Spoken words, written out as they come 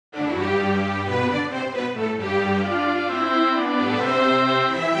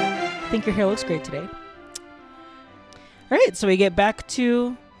think your hair looks great today. All right, so we get back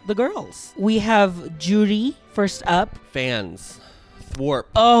to the girls. We have Judy first up. Fans. Thwarp.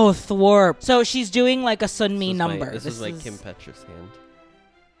 Oh, Thwarp. So she's doing like a Sunmi number. This is like Kim Petras' hand.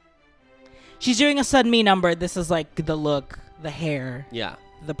 She's doing a Sunmi number. This is like the look, the hair. Yeah.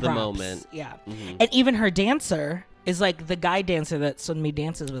 The props. The moment. Yeah. Mm-hmm. And even her dancer is like the guy dancer that Sunmi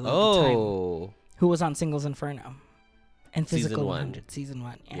dances with all the time. Who was on Singles Inferno. And Physical 100, season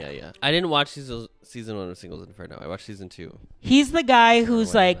 1. Yeah. I didn't watch season 1 of Singles Inferno. I watched season 2. He's the guy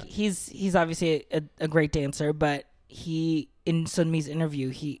who's like, he's obviously a great dancer, but he, in Sunmi's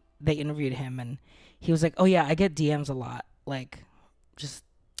interview, they interviewed him and he was like, oh yeah, I get DMs a lot. Like, just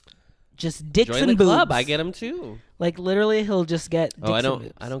dicks Join and the boobs. club. I get them too. Like literally, he'll just get dicks and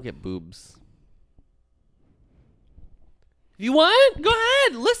boobs. I don't get boobs. If you want, go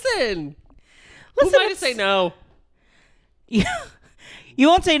ahead. Listen. Who am I to say no? Yeah, you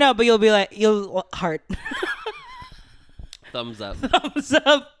won't say no, but you'll be like, you'll heart. Thumbs up. Thumbs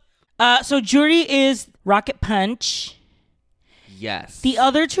up. So Judy is Rocket Punch. Yes. The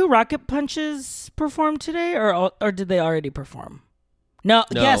other two Rocket Punches performed today, or did they already perform? No.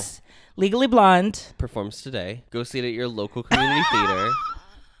 Yes. Legally Blonde performs today. Go see it at your local community theater.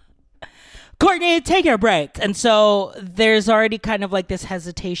 Courtney, take your break. And so there's already kind of like this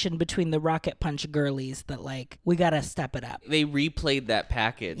hesitation between the Rocket Punch girlies that like, we got to step it up. They replayed that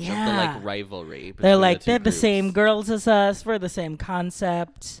package of the like rivalry. They're like, they're groups. the same girls as us. We're the same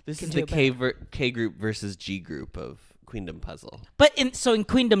concept. This is the K group versus G group of Queendom puzzle. But in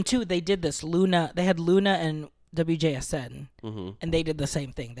Queendom 2, they did this. They had Luna and WJSN. Mm-hmm. And they did the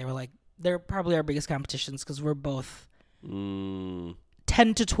same thing. They were like, they're probably our biggest competitions because we're both 10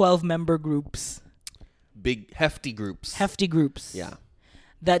 to 12 member groups. Big, hefty groups. Yeah.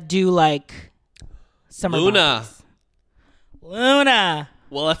 That do like summer Luna. Bodies. Luna.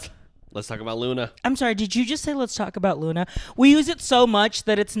 Well, let's talk about Luna. I'm sorry, did you just say let's talk about Luna? We use it so much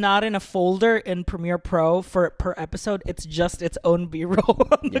that it's not in a folder in Premiere Pro per episode. It's just its own B-roll.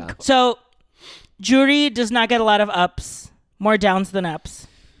 So, Judy does not get a lot of ups. More downs than ups.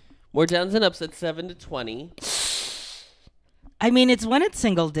 More downs than ups at 7 to 20. I mean, it's when it's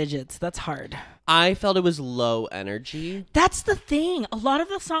single digits. That's hard. I felt it was low energy. That's the thing. A lot of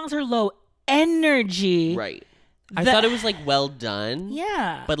the songs are low energy. Right. I thought it was like well done.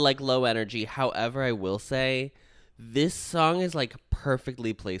 Yeah. But like low energy. However, I will say this song is like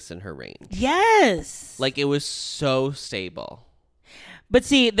perfectly placed in her range. Yes. Like it was so stable. But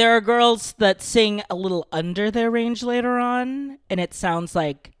see, there are girls that sing a little under their range later on, and it sounds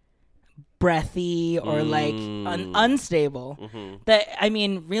like breathy or like unstable. Mm-hmm. That I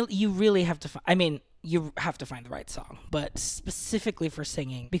mean, you really have to. You have to find the right song, but specifically for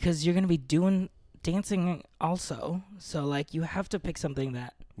singing, because you're gonna be doing dancing also. So like, you have to pick something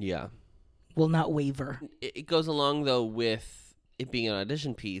that will not waver. It goes along though with it being an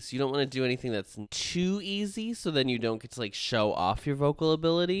audition piece. You don't want to do anything that's too easy, so then you don't get to like show off your vocal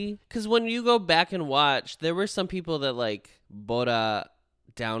ability. Because when you go back and watch, there were some people that like Bora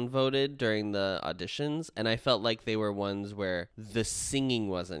downvoted during the auditions, and I felt like they were ones where the singing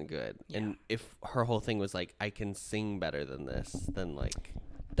wasn't good. And if her whole thing was like, I can sing better than this, then like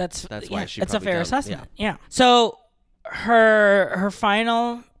that's why she. It's a fair assessment. Yeah. So her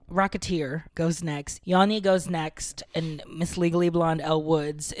final Rocketeer goes next. Yanni goes next, and Miss Legally Blonde Elle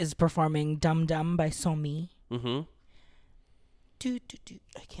Woods is performing "Dum Dum" by Somi. Mm-hmm. I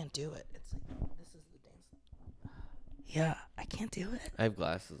can't do it. It's like, this is the dance. Yeah, I can't do it. I have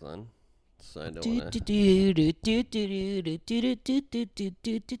glasses on, so I don't want to.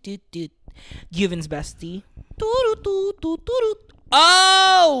 Given's bestie.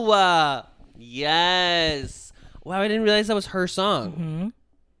 Oh, yes. Wow, I didn't realize that was her song. Mm-hmm.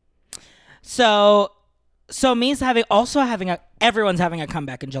 So Mi's everyone's having a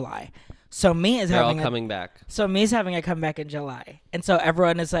comeback in July. So Mi is They're all coming back. So Mi's having a comeback in July. And so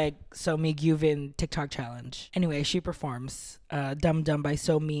everyone is like, So Mi Gyuvin TikTok challenge. Anyway, she performs Dum Dum by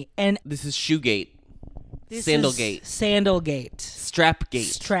So Mi. And this is Shoegate. Sandalgate. Sandalgate. Strapgate.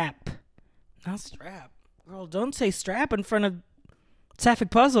 Strap. Not strap. Girl, don't say strap in front of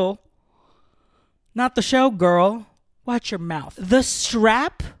Sapphic Puzzle. Not the show, girl. Watch your mouth. The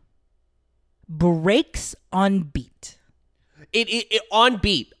strap breaks on beat. It on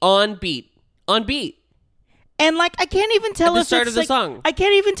beat. And like, I can't even tell at the if start it's of the like, song. I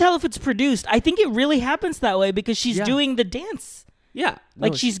can't even tell if it's produced. I think it really happens that way because she's doing the dance. Yeah.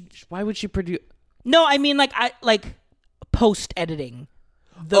 Like why would she produce? No, I mean like post editing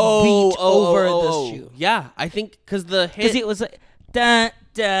the beat over the shoe. Yeah, I think because the hit. Because it was like, da,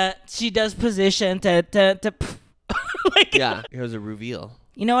 da, she does position, da, da, da, like. Yeah, it was a reveal.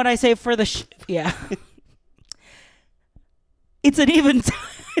 You know what I say for the yeah. It's an even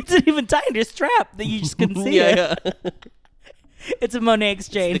tinier strap that you just can see it. Yeah. It's a Monet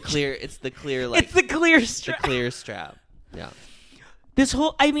exchange. It's the clear like it's the clear strap. The clear strap. Yeah. This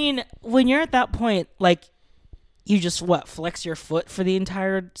whole I mean, when you're at that point, like you just flex your foot for the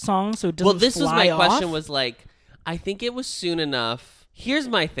entire song so it doesn't. Well, this was my off? question was like, I think it was soon enough. Here's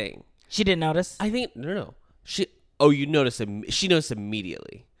my thing. She didn't notice? I think no. You noticed she noticed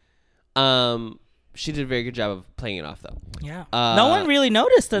immediately. She did a very good job of playing it off, though. Yeah. No one really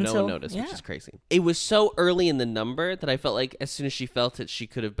noticed until... No one noticed, which is crazy. It was so early in the number that I felt like as soon as she felt it, she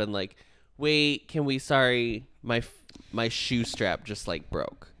could have been like, wait, sorry, my shoe strap just, like,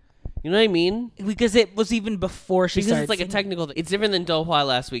 broke. You know what I mean? Because it was even before she started Because it's, like, a technical... It's different than Dohwa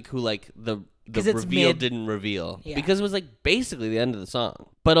last week, who, like, the reveal didn't reveal. Yeah. Because it was, like, basically the end of the song.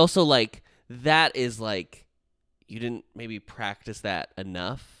 But also, like, that is, like, you didn't maybe practice that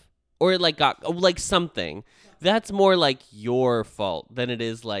enough. Or it like got like something. That's more like your fault than it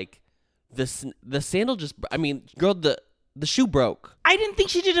is like the sandal just. I mean, girl, the shoe broke. I didn't think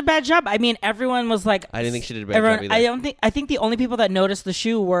she did a bad job. I mean, everyone was like. I didn't think she did a bad job either. I think the only people that noticed the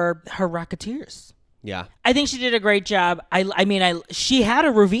shoe were her Rocketeers. Yeah, I think she did a great job. I mean, she had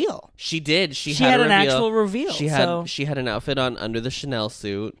a reveal. She did. She had an actual reveal. She had an outfit on under the Chanel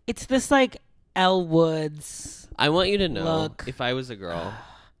suit. It's this like Elle Woods. I want you to know, look. If I was a girl.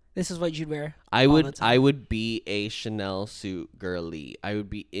 This is what you'd wear. I would be a Chanel suit girly. I would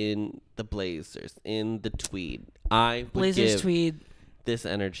be in the blazers, in the tweed. I would blazers, give tweed. This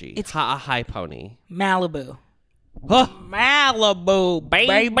energy. It's a high pony. Malibu. Huh. Malibu,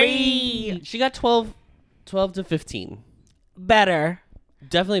 baby. She got 12 to 15. Better.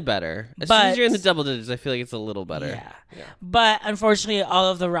 Definitely better. As soon as you're in the double digits, I feel like it's a little better. Yeah. But unfortunately, all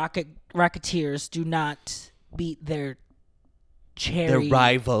of the Rocketeers do not beat their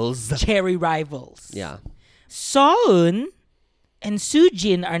rivals. Cherry rivals. Yeah. Seoeun and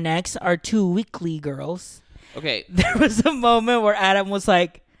Soojin are next, our two weekly girls. Okay. There was a moment where Adam was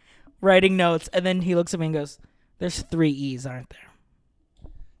like writing notes, and then he looks at me and goes, "There's 3 E's, aren't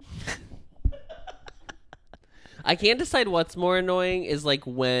there?" I can't decide what's more annoying is like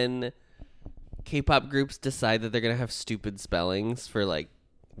when K-pop groups decide that they're going to have stupid spellings for like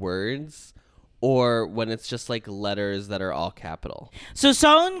words. Or when it's just like letters that are all capital. So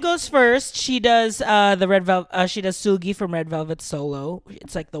Seoeun goes first. She does the Red Velvet. She does Sugi from Red Velvet Solo.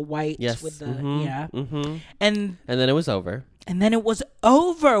 It's like the white with the and then it was over. And then it was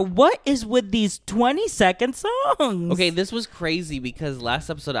over. What is with these 20-second songs? Okay, this was crazy because last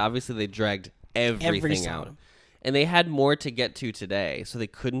episode obviously they dragged everything out, and they had more to get to today, so they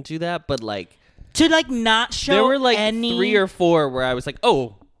couldn't do that. But like to like not show there were like any... 3 or 4 where I was like,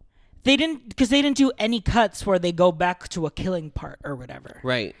 oh. They didn't do any cuts where they go back to a killing part or whatever.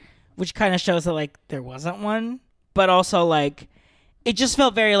 Right. Which kind of shows that like there wasn't one, but also like it just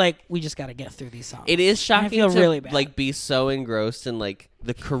felt very like we just got to get through these songs. It is shocking to really bad. Like be so engrossed in like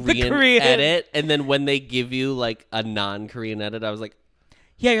the Korean edit, and then when they give you like a non-Korean edit, I was like,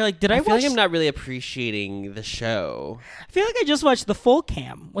 yeah, you're like, did I feel like I'm not really appreciating the show. I feel like I just watched the full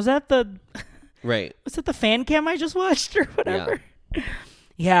cam. Was that the right? Was that the fan cam I just watched or whatever?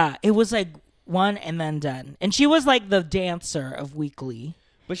 Yeah, it was like one and then done. And she was like the dancer of Weekly.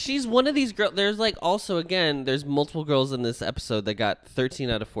 But she's one of these girls. There's like also, again, there's multiple girls in this episode that got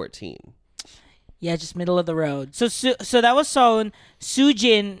 13 out of 14. Yeah, just middle of the road. So that was Seoeun.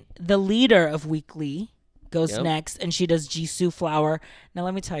 Soojin, the leader of Weekly, goes next. And she does Jisoo Flower. Now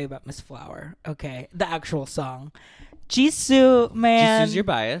let me tell you about Miss Flower. Okay, the actual song. Jisoo, man. Jisoo's your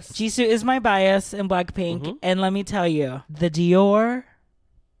bias. Jisoo is my bias in Blackpink. Mm-hmm. And let me tell you, the Dior...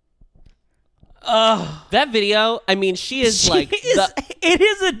 Oh, that video! I mean, it is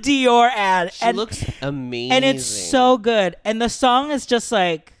a Dior ad. She looks amazing, and it's so good. And the song is just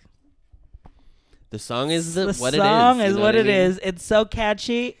like the song is what it is. The song is what it is. It's so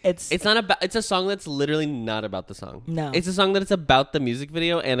catchy. It's not about. It's a song that's literally not about the song. No, it's a song that it's about the music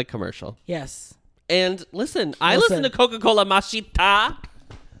video and a commercial. Yes. And I listen to Coca-Cola Machita,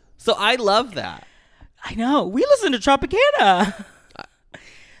 so I love that. I know. We listen to Tropicana.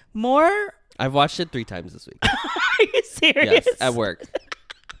 More. I've watched it 3 times this week. Are you serious? Yes, at work.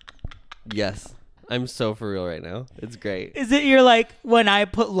 Yes. I'm so for real right now. It's great. Is it you're like, when I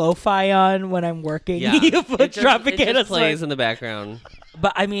put lo-fi on when I'm working, you put Tropicana? It just plays in the background.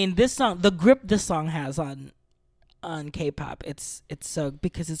 But I mean, this song, the grip this song has on K-pop, it's so,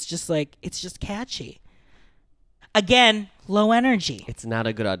 because it's just like, it's just catchy. Again, low energy. It's not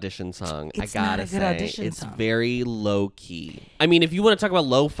a good audition song. It's I gotta not a good say, audition it's song. very low key. I mean, if you want to talk about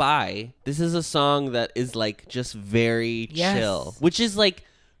lo-fi, this is a song that is like just very chill, which is like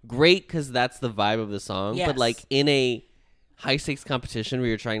great because that's the vibe of the song. Yes. But like in a high stakes competition where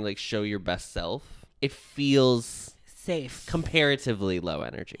you're trying to like show your best self, it feels safe, comparatively low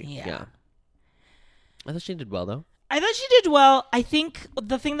energy. Yeah. I thought she did well though. I thought she did well. I think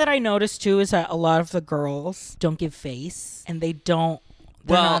the thing that I noticed too is that a lot of the girls don't give face, and they're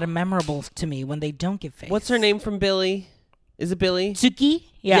not memorable to me when they don't give face. What's her name from Billy? Is it Billy? Tsuki?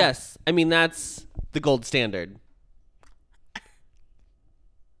 Yeah. Yes. I mean, that's the gold standard.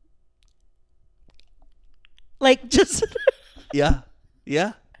 Like, just... Yeah.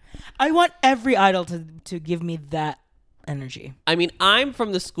 Yeah. I want every idol to give me that energy. I mean, I'm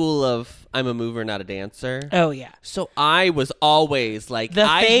from the school of I'm a mover, not a dancer. Oh, yeah. So I was always like,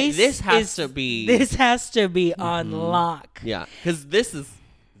 this has to be on lock. Yeah, because this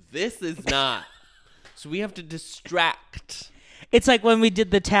is not. So we have to distract. It's like when we did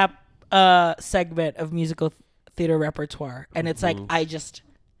the tap segment of musical theater repertoire, and it's like,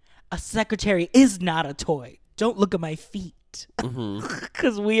 a secretary is not a toy. Don't look at my feet.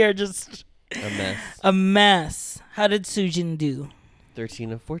 Because we are just... A mess. How did Sujin do?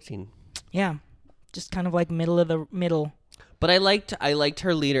 13 of 14. Yeah. Just kind of like middle of the middle. But I liked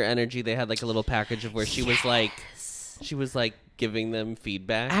her leader energy. They had like a little package of where she was like giving them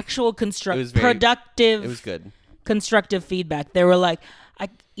feedback. Actual productive. It was good. Constructive feedback. They were like,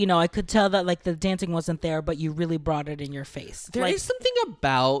 I could tell that like the dancing wasn't there, but you really brought it in your face. There is something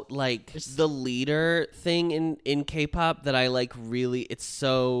about like the leader thing in K-pop that I like really, it's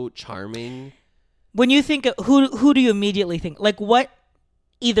so charming. When you think of who do you immediately think? Like what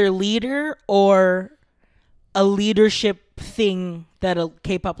either leader or a leadership thing that a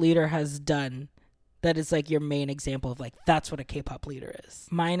K-pop leader has done that is like your main example of like, that's what a K-pop leader is.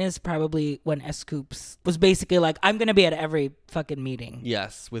 Mine is probably when S-Coups was basically like, I'm going to be at every fucking meeting.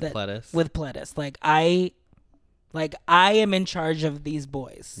 Yes, with Pledis. With Pledis. Like I am in charge of these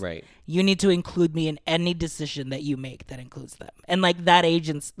boys. Right. You need to include me in any decision that you make that includes them. And like that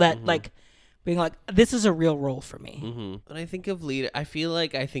like being like, this is a real role for me. When I think of leader, I feel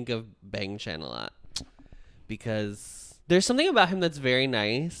like I think of Bang Chan a lot because there's something about him that's very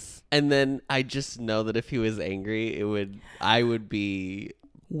nice. And then I just know that if he was angry, I would be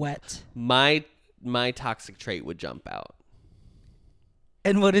wet. My toxic trait would jump out.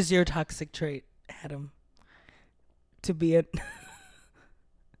 And what is your toxic trait, Adam? To be a...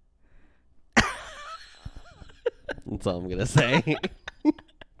 That's all I'm going to say.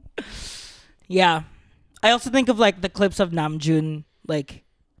 Yeah. I also think of like the clips of Namjoon like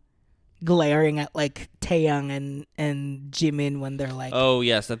glaring at like Taeyang and Jimin when they're like, oh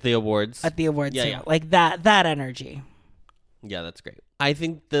yes, at the awards. Yeah. Like that energy. Yeah, that's great. I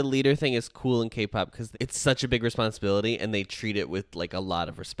think the leader thing is cool in K-pop because it's such a big responsibility and they treat it with like a lot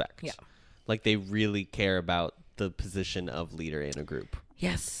of respect. Yeah. Like they really care about the position of leader in a group.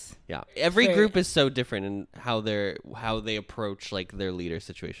 Yes. Yeah. Every group is so different in how they approach like their leader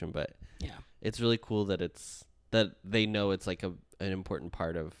situation, but yeah. It's really cool that they know it's like an important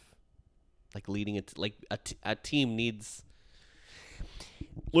part of like leading it. Like a team needs.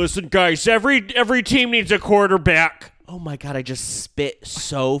 Listen, guys, every team needs a quarterback. Oh my God, I just spit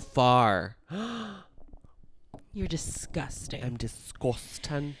so far. You're disgusting. I'm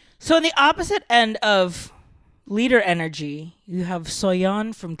disgusting. So on the opposite end of leader energy, you have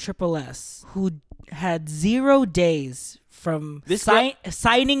Soyeon from Triple S, who had 0 days from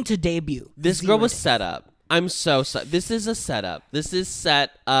signing to debut. This girl was set up. I'm so sorry. This is a setup. This is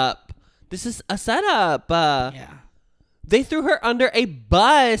set up. This is a setup. Yeah. They threw her under a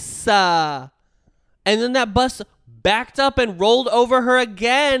bus. And then that bus backed up and rolled over her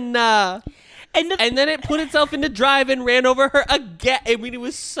again. And then it put itself into drive and ran over her again. I mean, it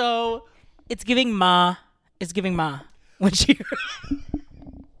was so... It's giving Ma. It's giving Ma. When she...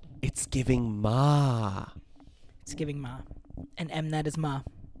 It's giving Ma. It's giving Ma. And Mnet is Ma.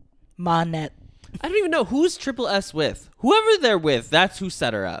 Ma-net. I don't even know who's Triple S with. Whoever they're with, that's who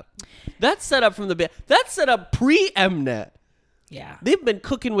set her up. That's set up from the... That's set up pre-Mnet. Yeah. They've been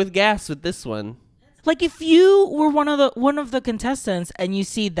cooking with gas with this one. Like if you were one of the contestants and you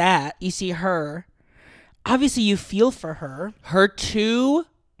see her, obviously you feel for her. Her 2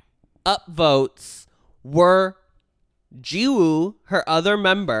 upvotes were Jiwoo, her other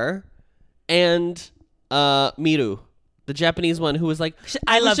member, and Miru, the Japanese one who was like,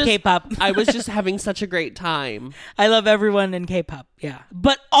 I love K-pop. I was just having such a great time. I love everyone in K-pop. Yeah.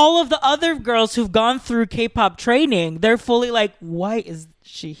 But all of the other girls who've gone through K-pop training, they're fully like, why is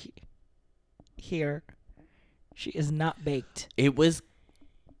she here? She is not baked. It was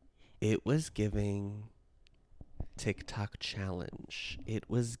giving TikTok challenge. It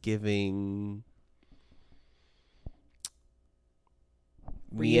was giving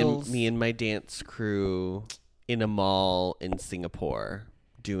Reels. me and my dance crew in a mall in Singapore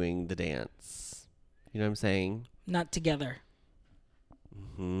doing the dance. You know what I'm saying? Not together.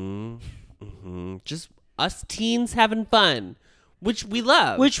 Just us teens having fun, which we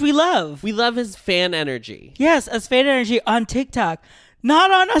love. We love his fan energy. Yes, as fan energy on TikTok,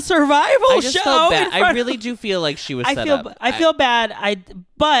 not on a survival I just show. felt bad. I really do feel like she was set up. I feel bad.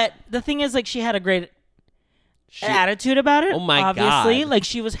 But the thing is, like, she had a great attitude about it. Oh my obviously. God. Like,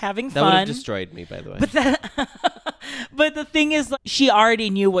 she was having That would fun. have destroyed me, by the way. But the thing is, like, she already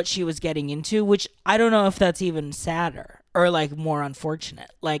knew what she was getting into, which I don't know if that's even sadder or like more unfortunate.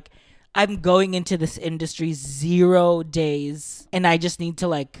 Like, I'm going into this industry 0 days, and I just need to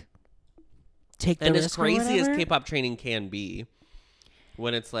like take the and risk as crazy as or whatever. K-pop training can be,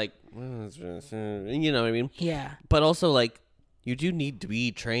 when it's like, you know what I mean? Yeah. But also, like, you do need to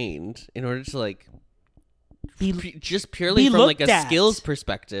be trained in order to like just purely be from like looked a at. skills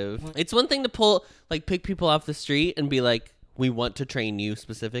perspective. It's one thing to pick people off the street and be like, we want to train you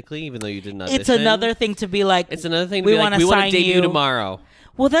specifically, even though you didn't audition. It's another thing to be like, It's another thing to we be like, wanna we want sign to debut you. tomorrow.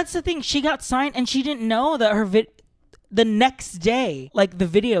 Well, that's the thing. She got signed, and she didn't know that the next day, like, the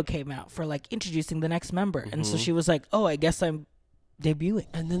video came out for like introducing the next member, and so she was like, "Oh, I guess I'm debuting."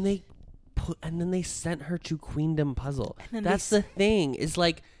 And then they sent her to Queendom Puzzle. then That's the thing. Is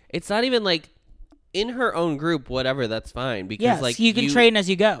like, it's not even like in her own group, whatever, that's fine. Because Yes, like you can train as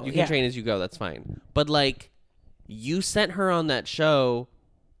you go. You can train as you go, that's fine. But like, you sent her on that show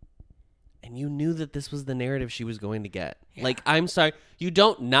and you knew that this was the narrative she was going to get. Yeah. Like, I'm sorry, you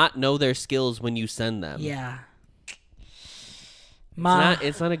don't not know their skills when you send them. Yeah.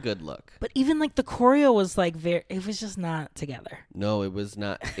 It's not a good look. But even like the choreo was like it was just not together. No, it was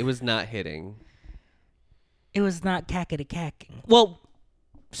not. It was not hitting. It was not cackety-cacking. Well,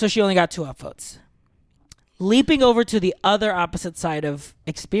 so she only got 2 upvotes. Leaping over to the other opposite side of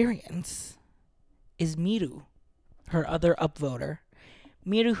experience is Miru, her other upvoter.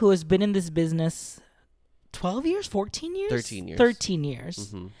 Miru, who has been in this business 12 years, 14 years? 13 years. 13 years.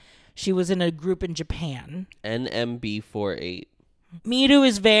 Mm-hmm. She was in a group in Japan. NMB48. Miru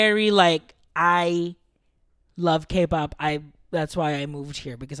is very like, I love K-pop. That's why I moved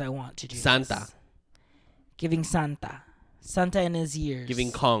here, because I want to do Santa. this. Giving Santa. Santa in his ears.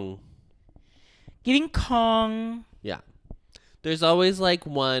 Giving Kong. Giving Kong. Yeah. There's always like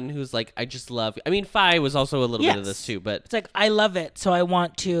one who's like, I just love you. I mean, Fi was also a little bit of this too, but It's like, I love it, so I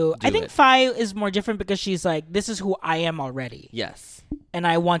want to. I think it. Fi is more different because she's like, this is who I am already. yes. And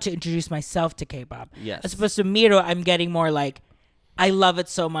I want to introduce myself to K-pop. Yes. As opposed to Miru, I'm getting more like, I love it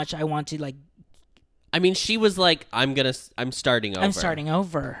so much, I want to like, I mean, she was like, I'm starting over. I'm starting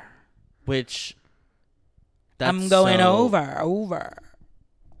over. Which, that's I'm going so- over.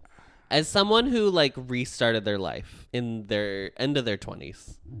 As someone who like restarted their life in their end of their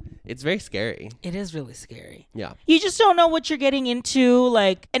 20s, it's very scary. It is really scary. Yeah. You just don't know what you're getting into,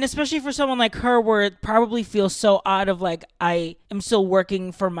 like, and especially for someone like her, where it probably feels so odd of like, I am still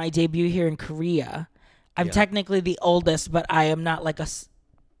working for my debut here in Korea. I'm technically the oldest, but I am not like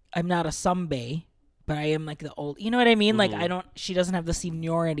I'm not a Sunbae, but I am like the old, you know what I mean? Like, she doesn't have the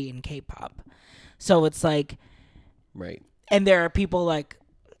seniority in K-pop. So it's like, Right. and there are people like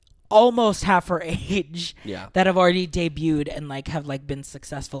almost half her age Yeah. that have already debuted and like have like been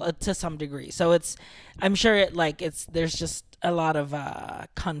successful to some degree. So I'm sure there's just a lot of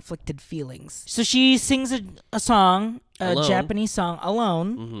conflicted feelings. So she sings a song, a Alone. Japanese song,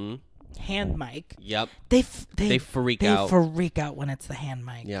 alone. Mm-hmm. Hand mic. Yep. They freak out. They freak out when it's the hand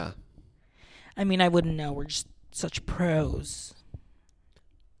mic. Yeah. I mean, I wouldn't know. We're just such pros.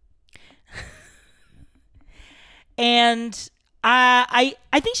 And I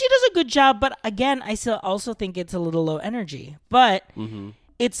think she does a good job, but again, I still also think it's a little low energy. But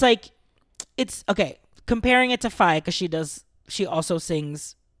it's like, it's okay. Comparing it to Fi, because she also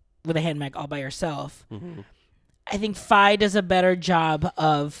sings with a hand mic all by herself. Mm-hmm. I think Fi does a better job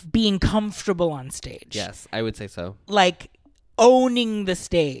of being comfortable on stage. Yes, I would say so. Like owning the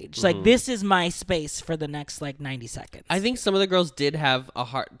stage. Like, this is my space for the next like 90 seconds. I think some of the girls did have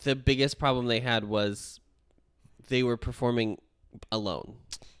the biggest problem they had was they were performing alone.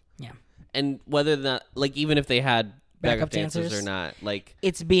 Yeah. And whether that, like, even if they had backup dancers dancers or not, like,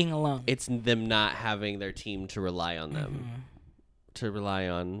 it's being alone. it's them not having their team to rely on them. To rely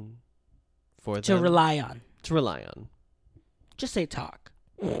on for them. To rely on. To rely on. Just say talk.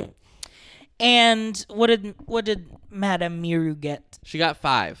 And what did Madame Miru get? She got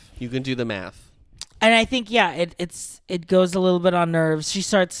 5. You can do the math. And I think it goes a little bit on nerves. She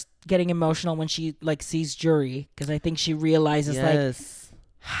starts getting emotional when she like sees Jury because I think she realizes like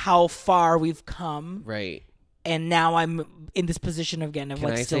how far we've come. Right. And now I'm in this position again of Can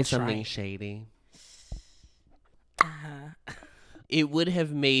like I still say something trying. shady? It would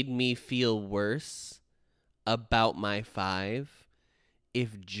have made me feel worse about my 5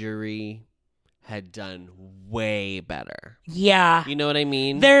 if Jury had done way better. Yeah. You know what I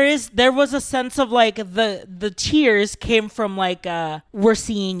mean? There was a sense of like the tears came from like we're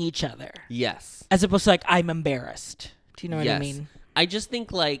seeing each other. Yes. As opposed to like I'm embarrassed. Do you know what I mean? I just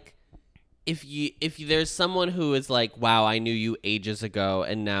think like if there's someone who is like, wow, I knew you ages ago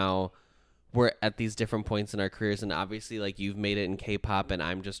and now we're at these different points in our careers and obviously like you've made it in K-pop and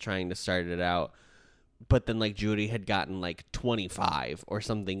I'm just trying to start it out. But then like Judy had gotten like 25 or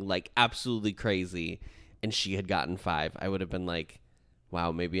something like absolutely crazy and she had gotten 5. I would have been like,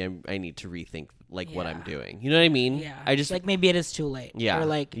 wow, maybe I need to rethink like what I'm doing. You know what I mean? Yeah. I just like maybe it is too late. yeah. Or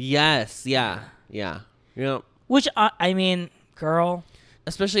like yes. Yeah. Yeah. You know, which I mean, girl,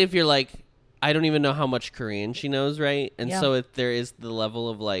 especially if you're like, I don't even know how much Korean she knows, right? And so if there is the level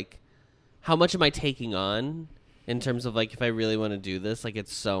of like, how much am I taking on in terms of like if I really want to do this? Like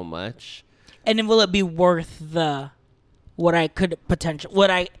it's so much. And then will it be worth what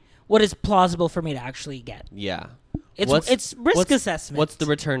is plausible for me to actually get? Yeah. It's risk assessment. What's the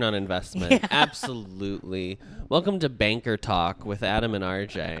return on investment? Yeah. Absolutely. Welcome to Banker Talk with Adam and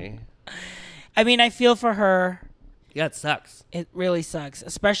RJ. I mean, I feel for her. Yeah, it sucks. It really sucks,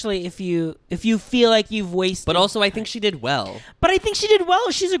 especially if you feel like you've wasted. But also, I think she did well. But I think she did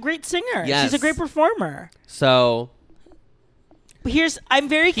well. She's a great singer. Yes. She's a great performer. So I'm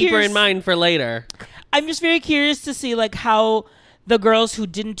very keep curious. her in mind for later. I'm just very curious to see like how the girls who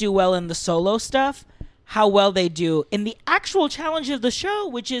didn't do well in the solo stuff, how well they do in the actual challenge of the show,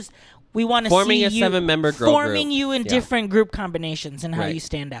 which is we want to see forming a you 7-member girl forming group. you in different group combinations and how Right. you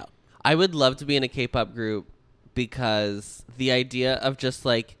stand out. I would love to be in a K-pop group because the idea of just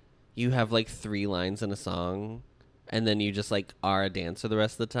like you have like 3 lines in a song and then you just like are a dancer the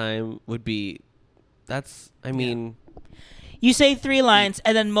rest of the time would be You say 3 lines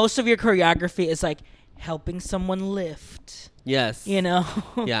and then most of your choreography is like helping someone lift. yes. You know?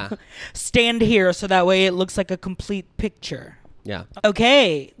 Yeah. Stand here so that way it looks like a complete picture. Yeah.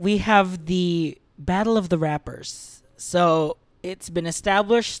 Okay, we have the Battle of the Rappers. So it's been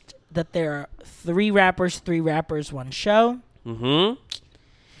established that there are 3 rappers, 1 show. Mm-hmm.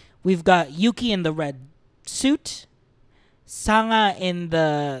 We've got Yuki in the red suit, Sanga in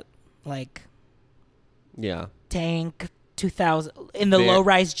the like tank 2000 in the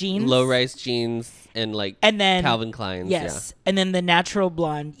low-rise jeans. Low-rise jeans and like and then Calvin Klein's. Yes. And then the natural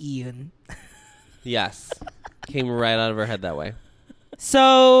blonde Ian. Yes. Came right out of her head that way.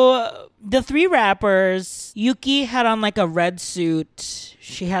 So the 3 rappers, Yuki had on like a red suit.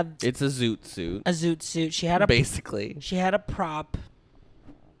 She had It's a zoot suit. a zoot suit. She had basically. She had a prop.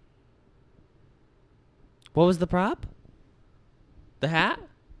 What was the prop? The hat?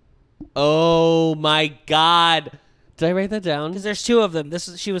 Oh my god. Did I write that down? Because there's 2 of them.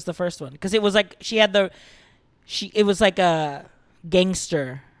 She was the first one. Because it was like it was like a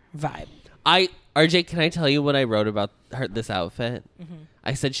gangster vibe. RJ, can I tell you what I wrote about this outfit? Mm-hmm.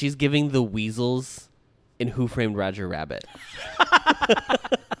 I said she's giving the weasels in Who Framed Roger Rabbit.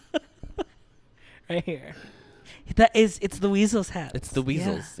 Right here. It's the weasel's hat. It's the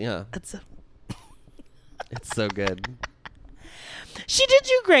weasels, yeah. It's so good. She did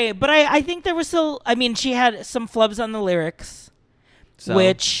do great, but I think there was still, I mean, she had some flubs on the lyrics,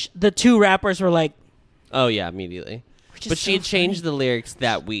 which the 2 rappers were like. Oh, yeah, immediately. But she had changed the lyrics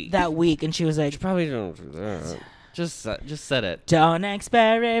that week. And she was like. You probably don't do that. Just said it. Don't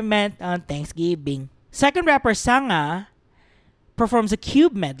experiment on Thanksgiving. Second rapper, Sanga, performs a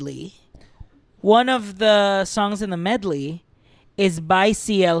Cube medley. One of the songs in the medley is by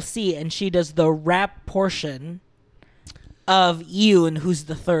CLC, and she does the rap portion of Yoon, who's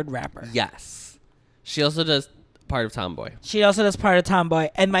the 3rd rapper. Yes. She also does part of Tomboy.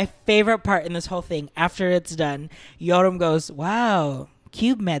 And my favorite part in this whole thing, after it's done, Yorum goes, wow,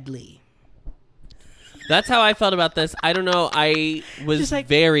 Cube medley. That's how I felt about this. I don't know. I was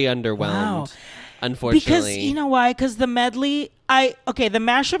very underwhelmed, wow. Unfortunately. Because, you know why? Because the medley, the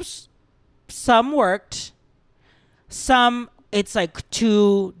mashups, some worked. Some, it's like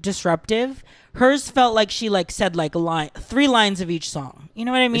too disruptive. Hers felt like she like said like 3 lines of each song. You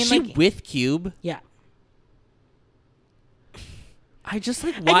know what I mean? Is she like, with Cube? Yeah. I just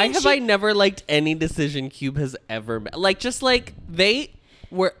like, why have I never liked any decision Cube has ever made? Like, just like they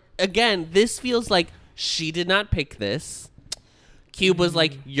were, again, this feels like she did not pick this. Cube was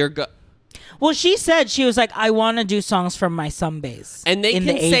like, Well, she said, she was like, I want to do songs from my sunbays. And they in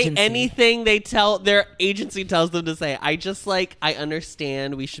can the say agency. anything their agency tells them to say. I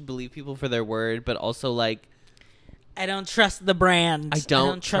understand we should believe people for their word, but also like, I don't trust the brand. I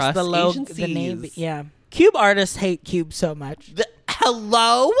don't trust the logo, the name. agencies. Yeah. Cube artists hate Cube so much.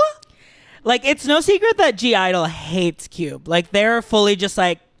 Hello? Like, it's no secret that G Idol hates Cube. Like, they're fully just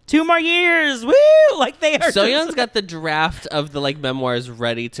like, 2 more years, woo! Like, they are. Soyeon's got the draft of the like memoirs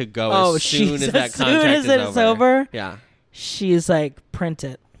ready to go as soon as that contract it's over. Yeah. She's like, print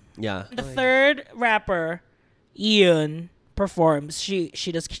it. Yeah. The third rapper, Yoon, performs. She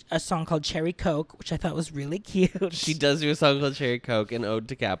does a song called Cherry Coke, which I thought was really cute. She does do a song called Cherry Coke, an ode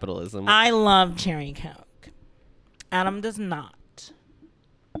to capitalism. I love Cherry Coke. Adam does not.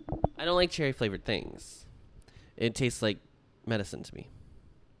 I don't like cherry flavored things. It tastes like medicine to me.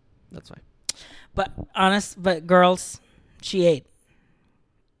 That's why. But girls, she ate.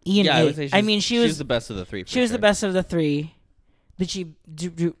 Ian yeah, ate. I would say she was the best of the three. She was the best of the three. Did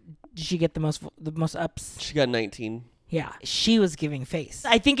she get the most ups? She got 19. Yeah, she was giving face.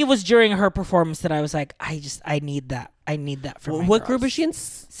 I think it was during her performance that I was like, I need that. I need that for my What girls. group is she in?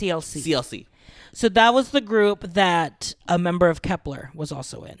 CLC. CLC. So that was the group that a member of Kepler was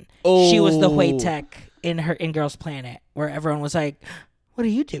also in. Oh. She was the Hui Tech in Girls Planet, where everyone was like, what are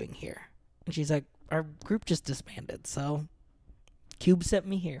you doing here? And she's like, our group just disbanded, so Cube sent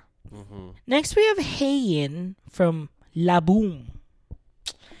me here. Mm-hmm. Next we have Haein from La Boom.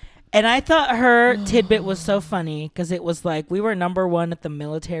 And I thought her tidbit was so funny because it was like, we were #1 at the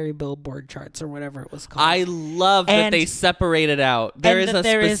military Billboard charts or whatever it was called. I love that they separated out. There is a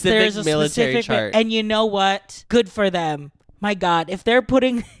specific military chart. And you know what? Good for them. My God, if they're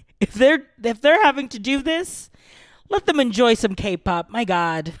having to do this, let them enjoy some K-pop. My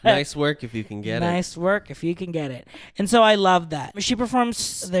God. Nice work if you can get it. Nice work if you can get it. And so I love that. She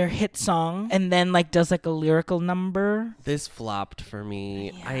performs their hit song and then like does like a lyrical number. This flopped for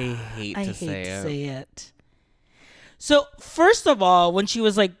me. Yeah, I hate to say it. So first of all, when she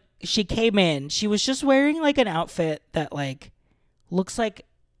was like, she came in, she was just wearing like an outfit that like looks like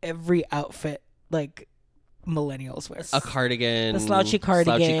every outfit like millennials wear. A cardigan. The slouchy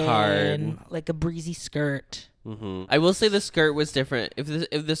cardigan. Like a breezy skirt. Mm-hmm. I will say the skirt was different. If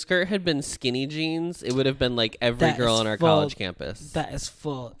the skirt had been skinny jeans, it would have been like every girl on our college campus. That is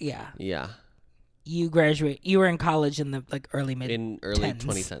full, yeah. Yeah. You were in college in the like early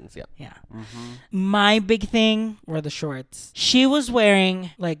 2010s, yeah. Yeah. Mm-hmm. My big thing were the shorts. She was wearing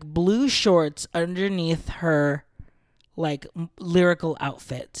like blue shorts underneath her like lyrical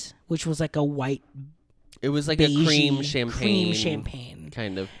outfit, which was like a white. It was like a cream champagne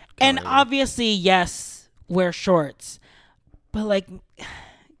kind of. And obviously, yes. Wear shorts, but like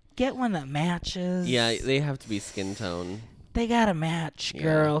get one that matches. Yeah, they have to be skin tone. They gotta match,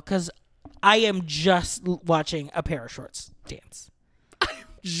 girl, because I am just watching a pair of shorts dance.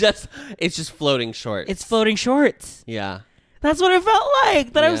 It's just floating shorts. It's floating shorts. Yeah. That's what it felt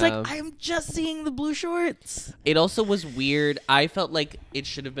like. That I was like, I'm just seeing the blue shorts. It also was weird. I felt like it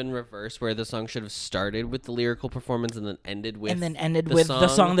should have been reversed, where the song should have started with the lyrical performance and then ended with the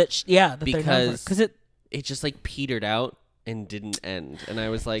song that because it just like petered out and didn't end. And I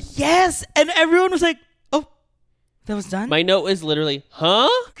was like, yes. And everyone was like, oh, that was done. My note is literally, huh?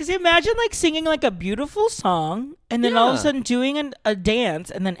 Because imagine like singing like a beautiful song and then all of a sudden doing a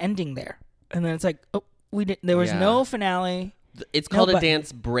dance and then ending there. And then it's like, oh, there was no finale. It's called a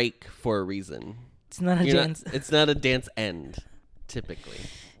dance break for a reason. It's not a dance. It's not a dance end, typically.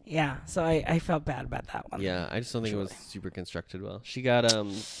 Yeah, so I felt bad about that one. Yeah, I just don't think it was super constructed well. She got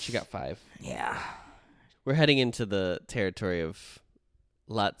 5. Yeah. We're heading into the territory of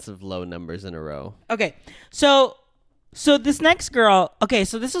lots of low numbers in a row. Okay, so this next girl. Okay,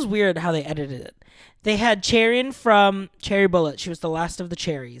 so this is weird how they edited it. They had Charin from Cherry Bullet. She was the last of the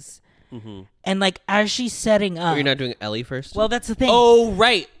cherries. Mm-hmm. And like as she's setting up, you're not doing Ellie first. Well, that's the thing. Oh,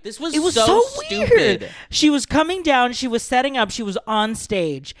 right. It was so stupid. Weird. She was coming down. She was setting up. She was on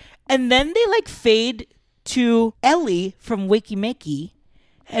stage, and then they like fade to Ellie from Wakey Mickey.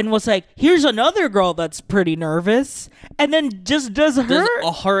 And was like, here's another girl that's pretty nervous, and then just does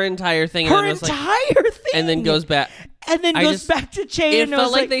her entire thing, and then goes back, and then goes back to Chaden. It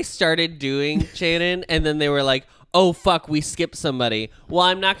felt like they started doing Chaden, and then they were like, oh fuck, we skipped somebody. Well,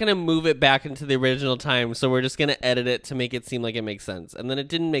 I'm not gonna move it back into the original time, so we're just gonna edit it to make it seem like it makes sense, and then it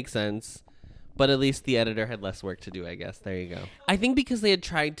didn't make sense. But at least the editor had less work to do, I guess. There you go. I think because they had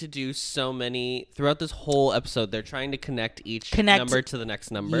tried to do so many throughout this whole episode, they're trying to connect number to the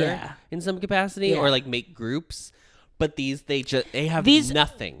next number in some capacity, or like make groups. But they have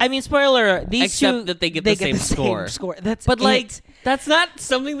nothing. I mean, spoiler: except that they get the same score. That's but like that's not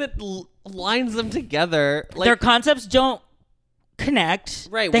something that lines them together. Like, their concepts don't connect.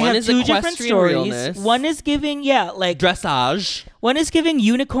 Right, They one have is two different equestrian stories. realness. One is giving, like dressage. one is giving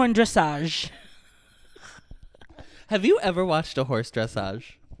unicorn dressage. Have you ever watched a horse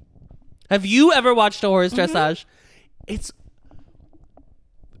dressage? Have you ever watched a horse dressage? It's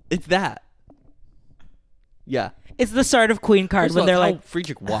that. Yeah. It's the start of Queen Card First when of all, they're it's like, how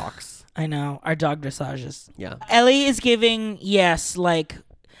Friedrich walks. I know, our dog dressages. Yeah. Ellie is giving, yes, like,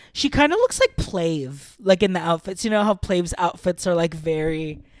 she kind of looks like Plave, like in the outfits. You know how Plave's outfits are like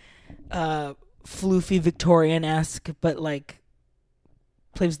very floofy Victorian-esque, but like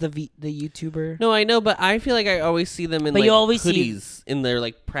Plave's the YouTuber. No, I know, but I feel like I always see them in But like you always hoodies in their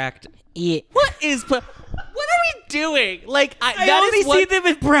like practice. Yeah. What are we doing? Like I that only is what- see them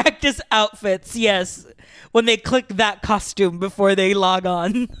in practice outfits, yes, when they click that costume before they log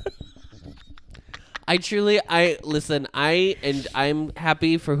on. I'm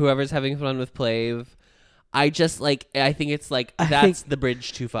happy for whoever's having fun with Plave. I think it's like that's the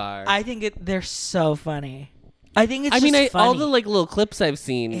bridge too far. I think they're so funny. I think it's funny. all all the like little clips I've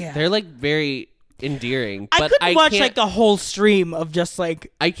seen, Yeah. they're like very endearing. I But couldn't watch can't- like a whole stream of just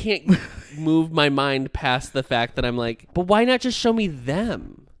like I can't move my mind past the fact that I'm like, but why not just show me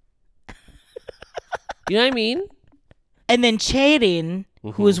them? You know what I mean? and then Chaden,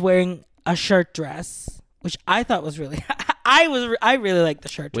 who was wearing a shirt dress, which I thought was really I really like the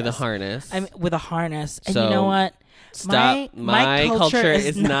shirt dress. With a harness. With a harness. And So, you know what? Stop. My culture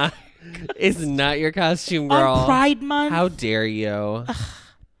is not is not your costume, girl. On Pride Month. How dare you?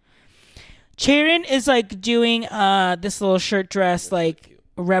 Chaden is like doing this little shirt dress like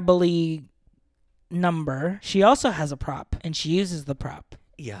rebel-y number. She also has a prop and she uses the prop.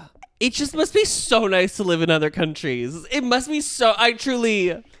 Yeah. It just must be so nice to live in other countries. It must be so. I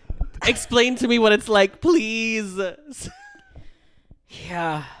truly. Explain to me what it's like, please.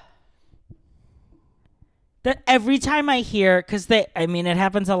 Yeah. That every time I hear, because it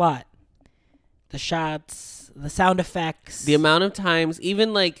happens a lot. The shots, the sound effects. The amount of times,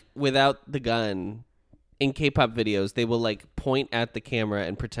 even like without the gun, in K-pop videos, they will like point at the camera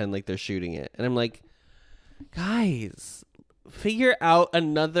and pretend like they're shooting it. And I'm like, guys, figure out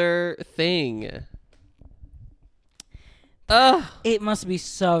another thing. It must be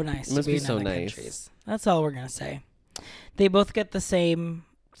so nice to be in other countries. That's all we're going to say. They both get the same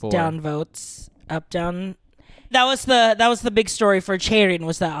 4 down votes. Up, down. That was the big story for Chaden,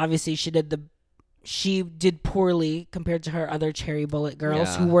 was that obviously she did poorly compared to her other Cherry Bullet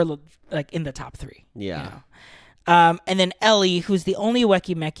girls who were like in the top 3. Yeah. You know? And then Ellie, who's the only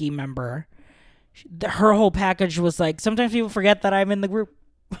Weki Meki member, her whole package was like, sometimes people forget that I'm in the group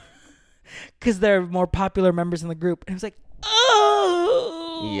because there are more popular members in the group. And I was like,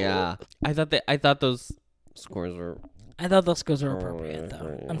 oh. Yeah. I thought those scores were appropriate,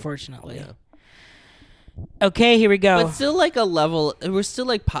 though, unfortunately. Yeah. Okay, here we go. But still like a level, we're still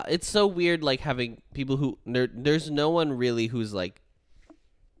like, it's so weird like having people who, there's no one really who's like,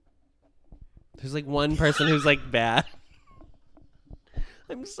 there's like one person who's like bad.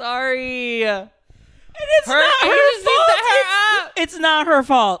 I'm sorry. And it's not her fault. It's not her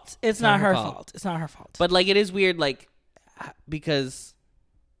fault. It's not her fault. It's not her fault. But like, it is weird, like, because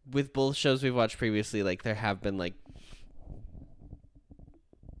with both shows we've watched previously, like there have been like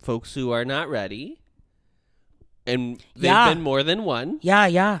folks who are not ready. And they've been more than one. Yeah,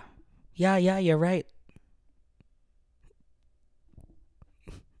 you're right.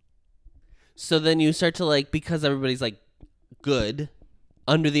 So then you start to like, because everybody's like good,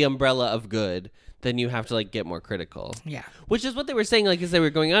 under the umbrella of good, then you have to like get more critical. Yeah. Which is what they were saying like as they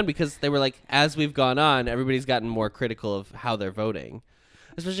were going on, because they were like, as we've gone on, everybody's gotten more critical of how they're voting.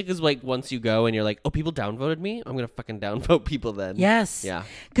 Especially because like once you go and you're like, oh, people downvoted me? I'm going to fucking downvote people then. Yes. Yeah.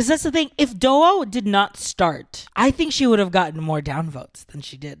 Because that's the thing. If Doa did not start, I think she would have gotten more downvotes than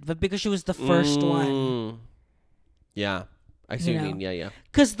she did. But because she was the first one. Yeah. I see what you mean. Yeah.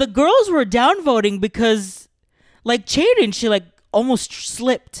 Because the girls were downvoting because like Chaden, she like almost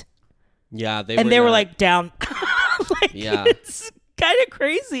slipped. Yeah. They were like down. Like, yeah. It's kind of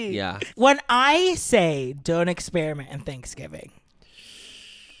crazy. Yeah. When I say don't experiment in Thanksgiving,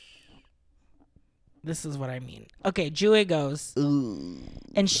 this is what I mean. Okay, Jue goes. Ooh.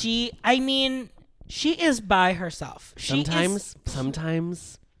 And she is by herself.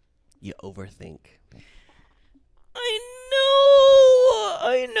 Sometimes you overthink. I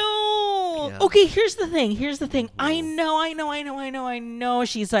know. Yeah. Okay, here's the thing. I know.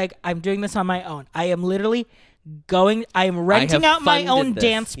 She's like, I'm doing this on my own. I am literally renting out my own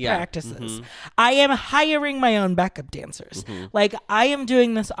dance practices. Mm-hmm. I am hiring my own backup dancers. Mm-hmm. Like, I am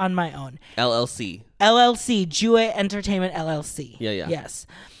doing this on my own. LLC, Jue Entertainment LLC. Yeah. Yes.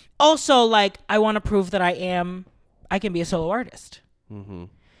 also like I want to prove that I can be a solo artist. Mm-hmm.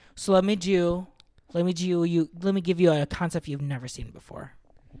 So let me give you a concept you've never seen before.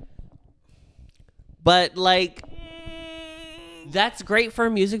 But like, that's great for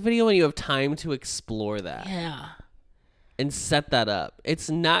a music video when you have time to explore that. Yeah. And set that up. It's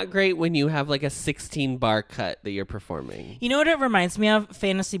not great when you have like a 16 bar cut that you're performing. You know what it reminds me of?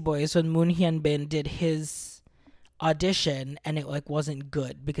 Fantasy Boys, when Moon Hyun Bin did his audition and it like wasn't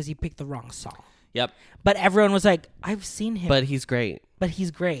good because he picked the wrong song. Yep. But everyone was like, I've seen him. But he's great.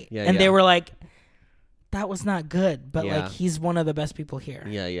 Yeah, and they were like, that was not good, but Yeah. like he's one of the best people here.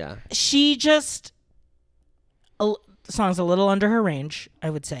 Yeah. She just the song's a little under her range,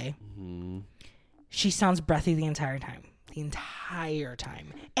 I would say. Mm-hmm. She sounds breathy the entire time.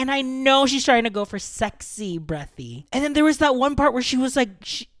 And I know she's trying to go for sexy breathy. And then there was that one part where she was like,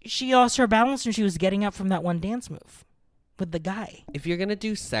 she lost her balance and she was getting up from that one dance move with the guy. If you're going to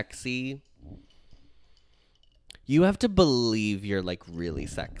do sexy, you have to believe you're like really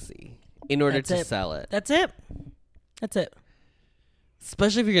sexy in order to sell it. That's it.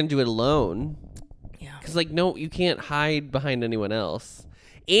 Especially if you're going to do it alone. Yeah. Because like, no, you can't hide behind anyone else.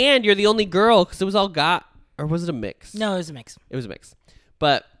 And you're the only girl because it was all or was it a mix? No, it was a mix. It was a mix.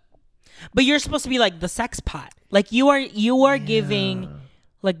 But you're supposed to be like the sex pot. Like you are giving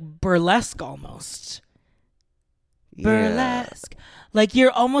like burlesque almost. yeah. Burlesque. Like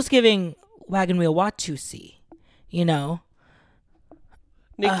you're almost giving Wagon Wheel Watusi, you know?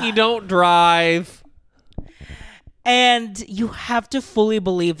 Nikki, don't drive. And you have to fully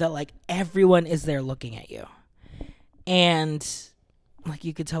believe that like everyone is there looking at you. And like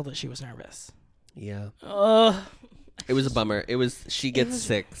you could tell that she was nervous. Yeah. It was a bummer. She gets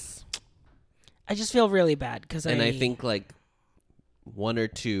 6. I just feel really bad because I think like 1 or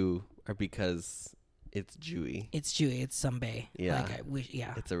 2 are because it's Jewy. It's Jewy. It's Sunbae. Yeah.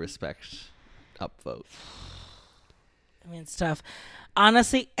 Yeah. It's a respect upvote. I mean, it's tough.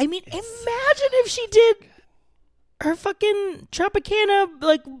 Honestly, I mean, imagine if she did her fucking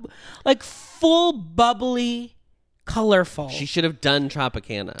Tropicana like full bubbly, colorful. She should have done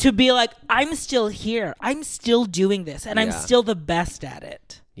Tropicana. To be like, I'm still here. I'm still doing this, and I'm still the best at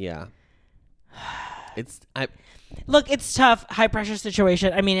it. Yeah. Look, it's tough. High pressure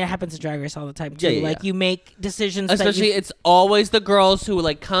situation. I mean, it happens to Drag Race all the time too. Yeah. You make decisions. Especially, it's always the girls who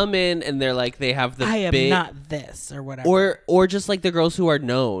like come in and they're like they have the I am big, not this or whatever. or just like the girls who are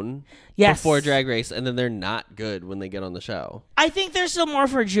known yes. before Drag Race and then they're not good when they get on the show. I think there's still more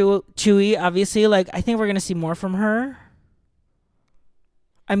for Chewy. Obviously, like I think we're gonna see more from her.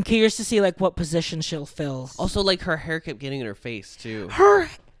 I'm curious to see like what position she'll fill. Also, like her hair kept getting in her face too.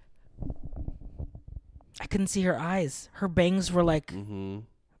 I couldn't see her eyes. Her bangs were like, it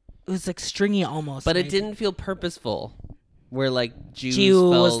was like stringy almost. But it didn't feel purposeful. Where like Jew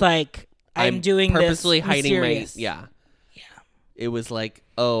was like, I'm doing purposely this hiding mysterious. Yeah. It was like,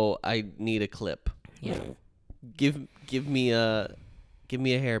 oh, I need a clip. Yeah. Give me a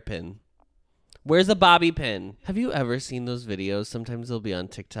hairpin. Where's a bobby pin? Have you ever seen those videos? Sometimes they'll be on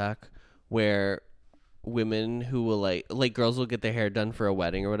TikTok where women who will like girls will get their hair done for a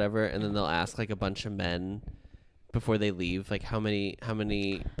wedding or whatever, and then they'll ask like a bunch of men before they leave, like how many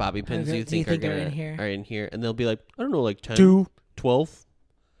bobby pins do you think are in here? And they'll be like, I don't know, like 10, 2, 12.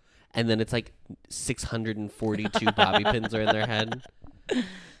 And then it's like 642 bobby pins are in their head.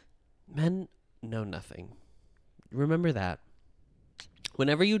 Men know nothing. Remember that.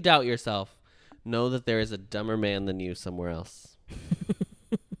 Whenever you doubt yourself, know that there is a dumber man than you somewhere else.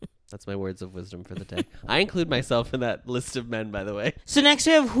 That's my words of wisdom for the day. I include myself in that list of men, by the way. So next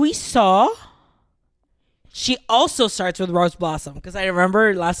we have Hui Saw. She also starts with Rose Blossom. Because I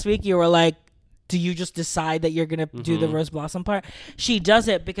remember last week you were like, do you just decide that you're going to do the Rose Blossom part? She does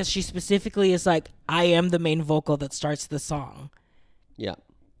it because she specifically is like, I am the main vocal that starts the song. Yeah.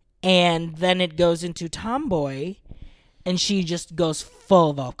 And then it goes into Tomboy, and she just goes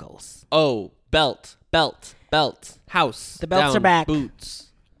full vocals. Oh, belt, house. The belts down, are back. Boots.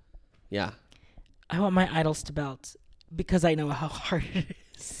 Yeah. I want my idols to belt because I know how hard it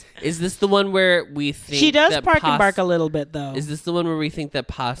is. Is this the one where we think she does that park and bark a little bit, though? Is this the one where we think that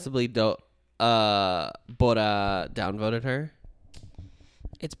possibly Bora downvoted her?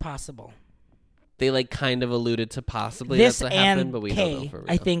 It's possible. They like kind of alluded to possibly this that's what and happened, but we Kay, don't know for real.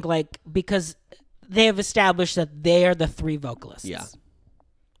 I think like because they have established that they are the 3 vocalists. Yeah.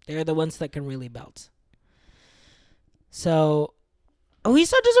 They're the ones that can really belt. So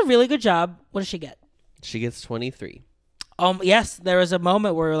Oisa does a really good job. What does she get? She gets 23. Yes, there was a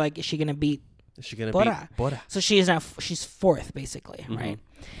moment where like, is she gonna beat Is she gonna Bora? beat Bora? So she's 4th basically, right?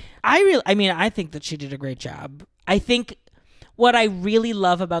 I think that she did a great job. I think What I really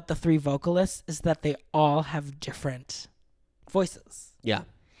love about the 3 vocalists is that they all have different voices. Yeah.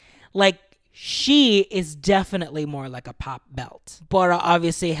 Like, she is definitely more like a pop belt. Bora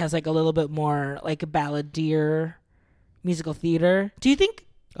obviously has like a little bit more like a balladeer musical theater. Do you think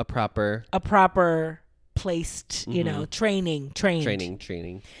A proper placed, you know, trained.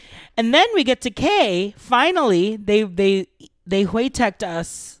 training. And then we get to Kay. Finally, they Huey-teched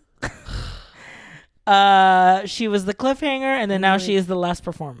us. She was the cliffhanger, and then now she is the last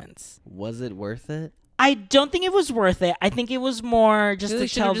performance. Was it worth it? I don't think it was worth it. I think it was more just to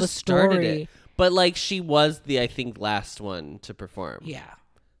tell the story. But like she was the, I think, last one to perform. Yeah.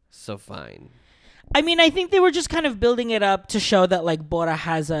 So fine. I mean, I think they were just kind of building it up to show that like Bora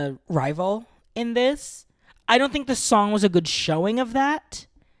has a rival in this. I don't think the song was a good showing of that.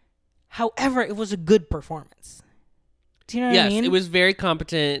 However, it was a good performance. Do you know what I mean? Yes, it was very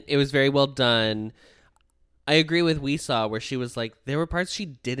competent. It was very well done. I agree with We Saw where she was like, there were parts she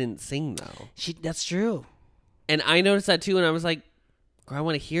didn't sing though. That's true. And I noticed that too, and I was like, girl, I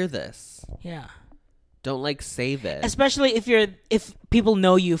want to hear this. Yeah. Don't like save it. Especially if people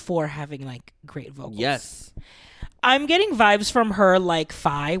know you for having like great vocals. Yes. I'm getting vibes from her like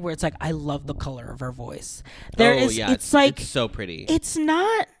Phi, where it's like I love the color of her voice. It's like it's so pretty. It's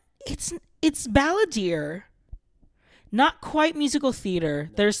not it's balladeer. Not quite musical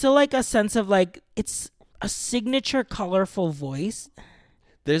theater. There's still like a sense of like it's a signature colorful voice.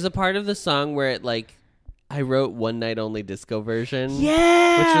 There's a part of the song where it like I wrote One Night Only Disco version.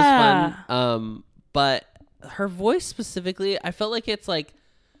 Yeah. Which was fun. But her voice specifically, I felt like it's like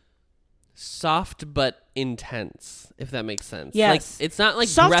soft but intense, if that makes sense. Yes. Like it's not like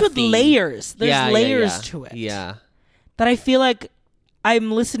soft breathy. with layers. There's layers to it. Yeah. That I feel like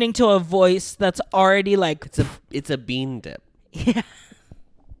I'm listening to a voice that's already like It's a bean dip. Yeah.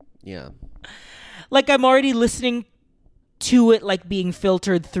 Yeah. Like I'm already listening to it like being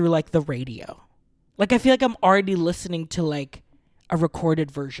filtered through like the radio. Like I feel like I'm already listening to like a recorded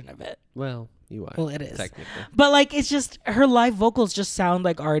version of it. Well, you are. Well, it is. Technically. But like it's just her live vocals just sound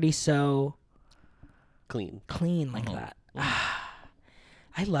like already so clean like that.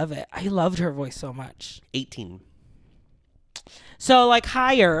 I love it. I loved her voice so much. 18. So like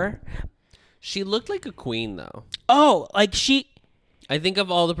higher. She looked like a queen though. Oh, like I think of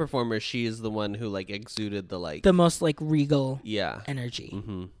all the performers, she is the one who like exuded the like the most like regal energy.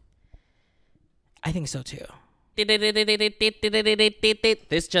 Mm-hmm. I think so too.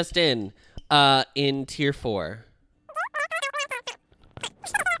 This just in tier 4.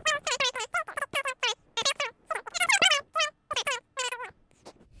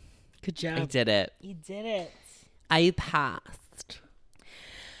 Good job. I did it. You did it. I passed.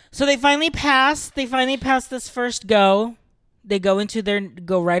 So they finally passed. They finally passed this first go. They go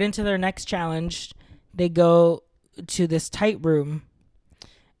right into their next challenge. They go to this tight room,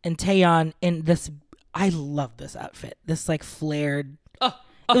 and Taeyeon in this. I love this outfit. This like flared. It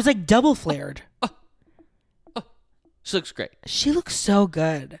was like double flared. She looks great. She looks so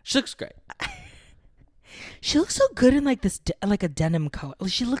good. She looks great. She looks so good in like this like a denim color.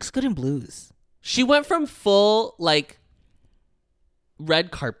 She looks good in blues. She went from full like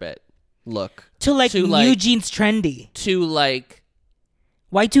red carpet look to like Eugene's trendy to like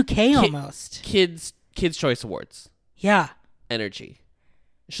Y2K almost. Kids Choice Awards. Yeah. Energy.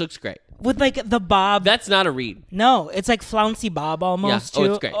 She looks great. With like the bob. That's not a read. No, it's like flouncy bob almost. Yeah. Too.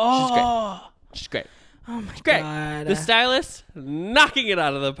 Oh, it's great. Oh. She's great. Oh my great. God. The stylist knocking it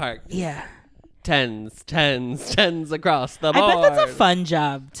out of the park. Yeah. Tens across the board. I bet that's a fun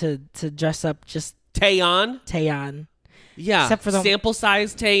job to dress up just Taeyeon. Yeah. Except for the sample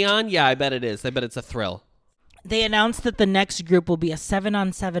size Taeyeon. Yeah, I bet it is. I bet it's a thrill. They announced that the next group will be a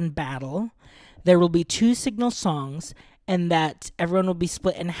 7-on-7 battle. There will be 2 signal songs, and that everyone will be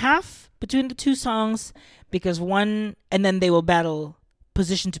split in half between the 2 songs and then they will battle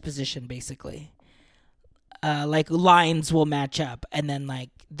position to position, basically. Like lines will match up, and then like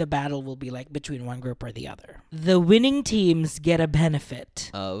the battle will be like between one group or the other. The winning teams get a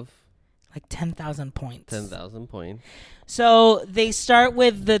benefit of like 10,000 points. 10,000 points. So they start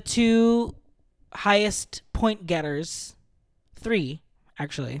with the 2 highest point getters. 3,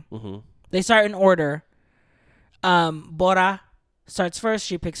 actually. Mm-hmm. They start in order. Bora starts first.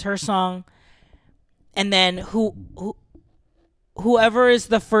 She picks her song. And then whoever is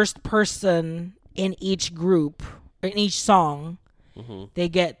the first person in each group, or in each song, they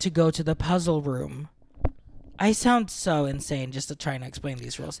get to go to the puzzle room. I sound so insane just to try and explain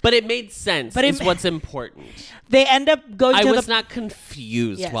these rules. But it made sense. But it's what's important. They end up going I was not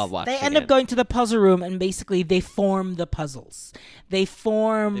confused while watching They end up going to the puzzle room, and basically they form the puzzles. They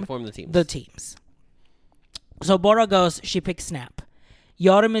form the teams. The teams. So Bora goes, she picks Snap.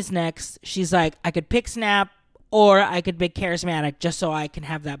 Yorum is next. She's like, I could pick Snap or I could pick Charismatic just so I can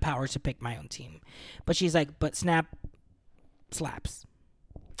have that power to pick my own team. But she's like, but Snap slaps.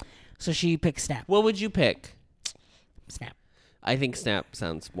 So she picks Snap. What would you pick? Snap. I think Snap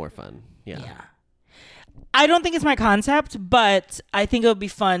sounds more fun. Yeah. I don't think it's my concept, but I think it would be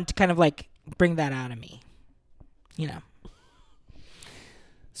fun to kind of like bring that out of me. You know.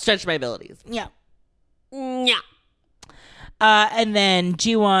 Stretch my abilities. Yeah. Yeah. And then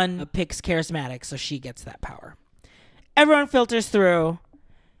G1 picks Charismatic, so she gets that power. Everyone filters through.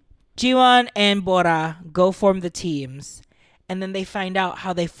 G1 and Bora go form the teams. And then they find out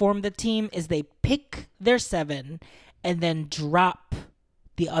how they form the team is they pick their 7 and then drop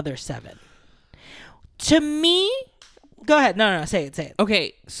the other 7. To me, go ahead. No, say it.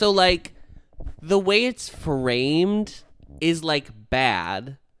 Okay, so like the way it's framed is like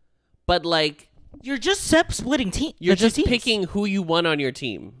bad, but like you're just splitting teams. You're just picking who you want on your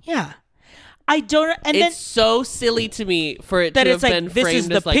team. Yeah. I don't, and it's then so silly to me for it that to it's have like been this framed is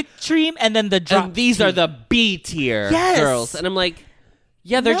the as like, pick team and then the drop. and these team. are the B tier Yes. girls, and I'm like,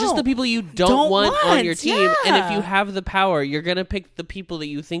 yeah, they're just No. the people you don't want on your team. Yeah. And if you have the power, you're gonna pick the people that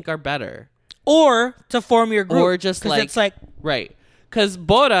you think are better, or to form your group, or just 'cause like it's like right. Because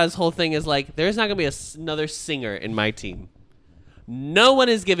Bora's whole thing is like, there's not gonna be another singer in my team. No one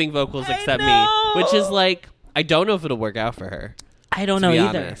is giving vocals I except know. me, which is like, I don't know if it'll work out for her. I don't to know be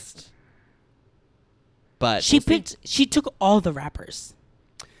either. honest. But She we'll see. she took all the rappers.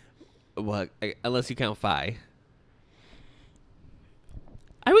 Well, unless you count Phi.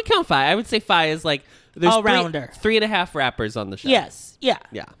 I would count Phi. I would say Phi is like there's All-rounder. 3.5 rappers on the show. Yes, yeah.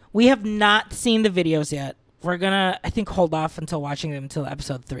 Yeah. We have not seen the videos yet. We're gonna, I think, hold off until watching them until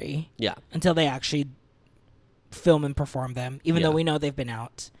episode 3. Yeah. Until they actually film and perform them, even Yeah. though we know they've been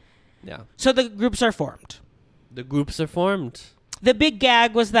out. Yeah. So the groups are formed. The groups are formed. The big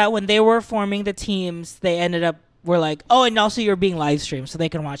gag was that when they were forming the teams, they ended up were like, oh, and also you're being live streamed, so they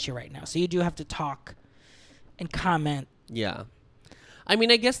can watch you right now. So you do have to talk and comment. Yeah. I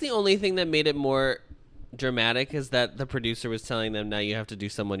mean, I guess the only thing that made it more dramatic is that the producer was telling them, now you have to do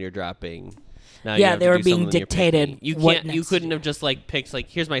someone you're dropping. Now you Yeah, have they to were do being someone you're dictated picking. You what can't. next You to couldn't do. have just like picked like,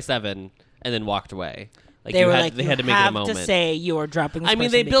 here's my 7 and then walked away. Like They you were had, like, they you had to make it a have moment. to say you are dropping this I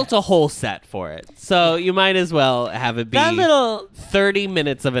mean, person they built a because- whole set for it, so you might as well have it be That little 30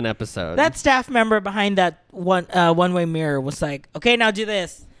 minutes of an episode. that staff member behind that one-way mirror was like, okay, now do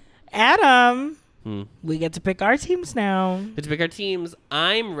this. Adam, we get to pick our teams now. Let's pick our teams.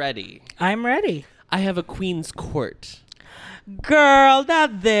 I'm ready. I'm ready. I have a queen's court Girl,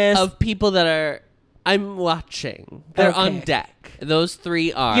 not this. of people that I'm watching. They're on Okay. deck. Those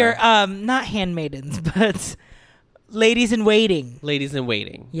 3 are You're not handmaidens, but ladies in waiting. ladies in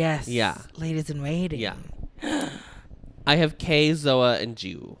waiting. Yes. Yeah. Ladies in waiting. Yeah. I have Kay, Zoa, and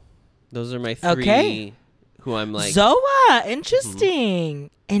Jiwoo. Those are my 3 Okay. who I'm like. Zoa, interesting.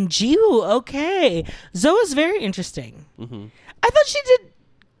 And Jiwoo, okay. Zoa's very interesting. I thought she did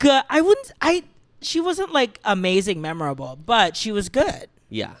good. She wasn't like amazing, memorable, but she was good.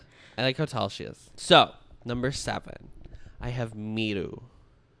 Yeah. I like how tall she is. So, number 7. I have Miru.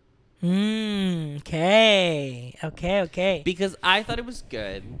 Okay. Because I thought it was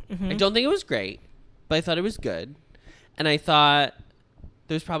good. I don't think it was great, but I thought it was good. And I thought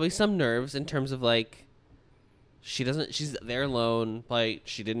there's probably some nerves in terms of like, she's there alone. Like,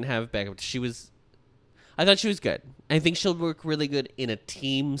 she didn't have backup. I thought she was good. I think she'll work really good in a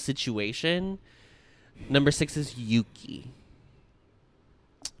team situation. Number 6 is Yuki.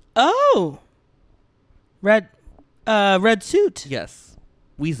 Oh. Red suit. Yes.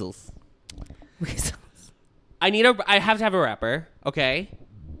 Weasels. I have to have a rapper. Okay.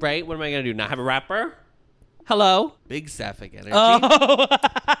 Right? What am I going to do? Not have a rapper? Hello? Big sapphic energy. Oh.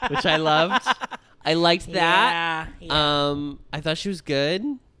 Which I loved. I liked that. Yeah. I thought she was good.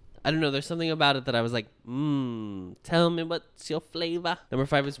 I don't know. There's something about it that I was like, tell me what's your flavor. Number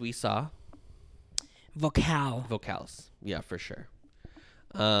 5 is We Saw. Vocals. Yeah, for sure.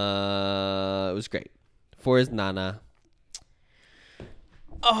 It was great. 4 is Nana.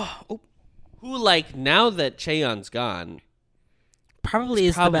 Oh. Who, like, now that Cheon's gone, Probably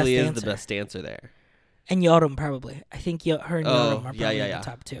is the the best best dancer there. And Yorum probably. I think her and Yorum are probably in yeah. the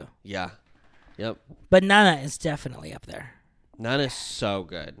top 2. Yeah. Yep. But Nana is definitely up there. Nana's so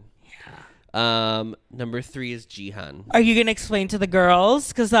good. Yeah. Number 3 is Jihan. Are you going to explain to the girls?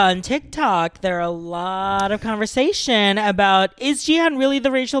 Because on TikTok, there are a lot of conversation about, is Jihan really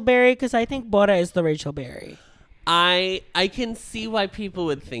the Rachel Berry? Because I think Bora is the Rachel Berry. I can see why people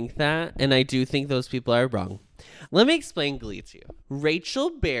would think that, and I do think those people are wrong. Let me explain Glee to you.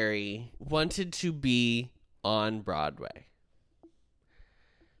 Rachel Berry wanted to be on Broadway.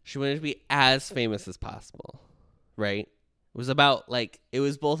 She wanted to be as famous as possible, right? It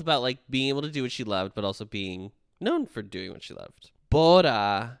was both about like being able to do what she loved, but also being known for doing what she loved.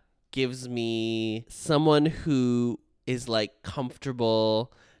 Bora gives me someone who is like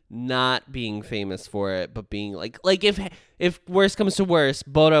comfortable not being famous for it, but being like if worse comes to worse,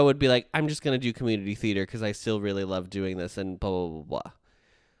 Bora would be like, I'm just gonna do community theater because I still really love doing this and blah blah blah blah.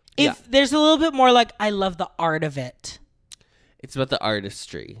 If there's a little bit more like, I love the art of it. It's about the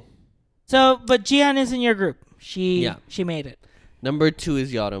artistry. So, but Jihan is in your group. She made it. Number 2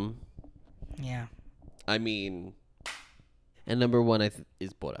 is Yorum. Yeah. I mean, and number 1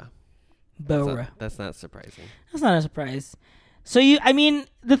 is Bora. Bora. That's not surprising. That's not a surprise. So the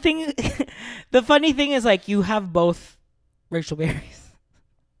funny thing is like you have both Rachel Berrys.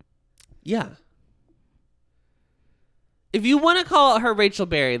 Yeah. If you want to call her Rachel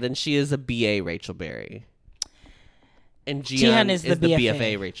Berry, then she is a BA Rachel Berry. And Jihan is the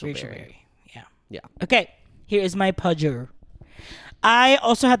BFA Rachel Berry. Yeah. Yeah. Okay. Here is my pudger. I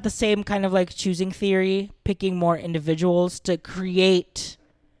also had the same kind of like choosing theory, picking more individuals to create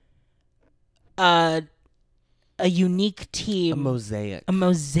a unique team. A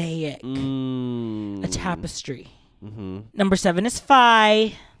mosaic. A tapestry. Mm-hmm. Number 7 is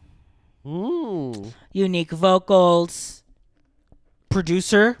Phi. Unique vocals.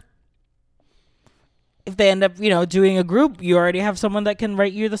 Producer. If they end up, doing a group, you already have someone that can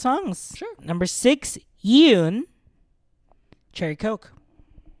write you the songs. Sure. Number 6, Yoon. Cherry Coke.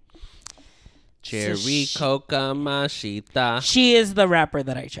 Cherry Coke Mashita. She is the rapper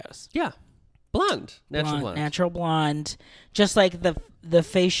that I chose. Yeah. Blonde. Natural blonde. Just like the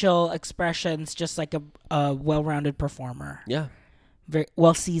facial expressions, just like a well-rounded performer. Yeah. Very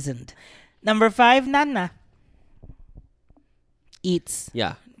well seasoned. Number 5, Nana. Eats.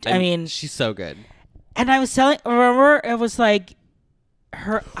 Yeah. I mean, she's so good. And I was remember it was like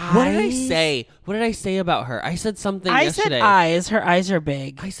her eyes. What did I say about her? I said something yesterday. I said eyes. Her eyes are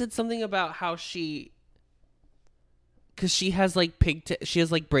big. I said something about how because she has like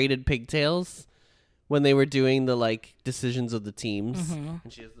braided pigtails when they were doing the like decisions of the teams. Mm-hmm.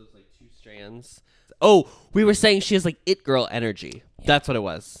 And she has those like 2 strands. Oh, we were saying she has like it girl energy. Yeah. That's what it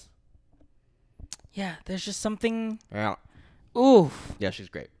was. Yeah, there's just something. Yeah. Ooh. Yeah, she's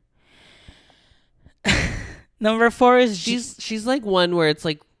great. Number 4 is she's like one where it's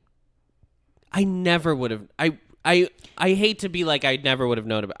like I never would have I hate to be like I never would have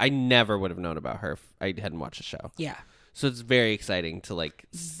known about her if I hadn't watched the show. Yeah. So it's very exciting to like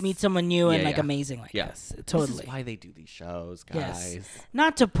meet someone new and like amazing like this. Totally. This is why they do these shows, guys. Yes.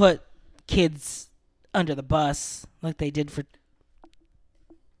 Not to put kids under the bus like they did for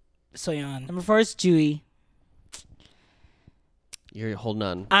Soyeon. Number 4 is Jui. You're holding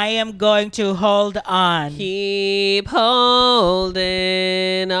on. I am going to hold on. Keep holding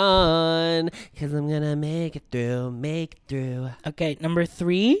on, because I'm going to make it through. Okay, number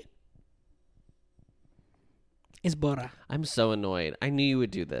 3 is Bora. I'm so annoyed. I knew you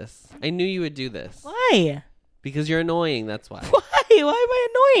would do this. Why? Because you're annoying, that's why. Why? Why am I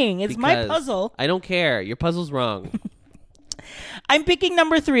annoying? It's my puzzle. I don't care. Your puzzle's wrong. I'm picking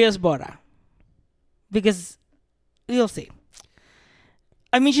number 3 as Bora. Because you'll see.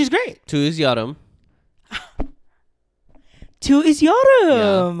 I mean, she's great. 2 is Yorum. 2 is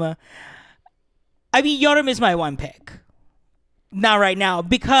Yorum. Yeah. I mean, Yorum is my one pick. Not right now,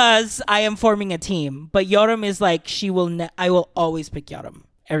 because I am forming a team. But Yorum is like, I will always pick Yorum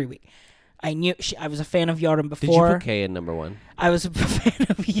every week. I was a fan of Yorum before. Did you put K in number 1? I was a fan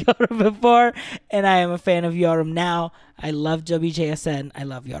of Yorum before, and I am a fan of Yorum now. I love WJSN. I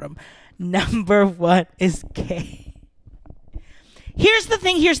love Yorum. Number 1 is K. Here's the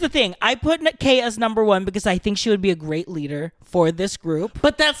thing. I put Kay as number 1 because I think she would be a great leader for this group.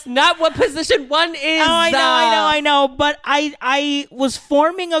 But that's not what position 1 is. Oh, I know. But I was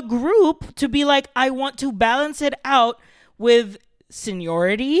forming a group to be like, I want to balance it out with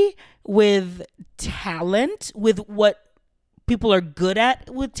seniority, with talent, with what people are good at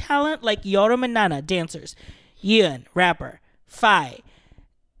with talent, like Yorum and Nana, dancers. Yoon, rapper. Phi.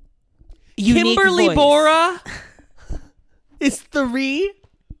 Kimberly voice. Bora. Is 3.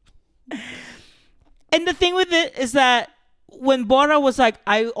 And the thing with it is that when Bora was like,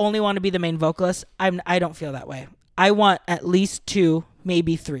 I only want to be the main vocalist, I don't feel that way. I want at least 2,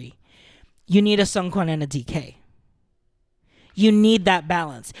 maybe 3. You need a Sungkwon and a DK. You need that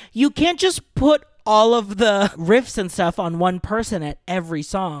balance. You can't just put all of the riffs and stuff on one person at every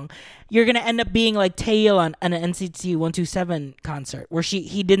song. You're going to end up being like Taeil on an NCT 127 concert where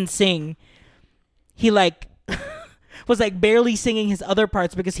he didn't sing. He like was like barely singing his other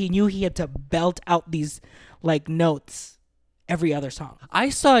parts because he knew he had to belt out these like notes every other song. I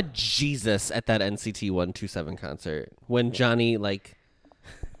saw Jesus at that NCT 127 concert when Johnny like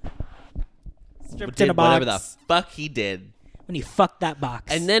Stripped did in a box. whatever the fuck he did. When he fucked that box.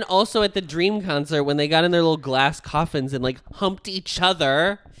 And then also at the Dream concert when they got in their little glass coffins and like humped each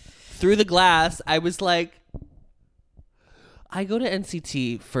other through the glass, I was like, I go to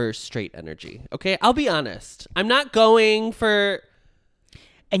NCT for straight energy. Okay, I'll be honest. I'm not going for.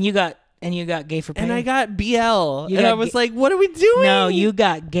 And you got gay for pay. And I got BL, You and got I was like, "What are we doing?" No, you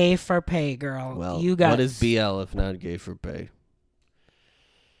got gay for pay, girl. Well, you got what is BL if not gay for pay?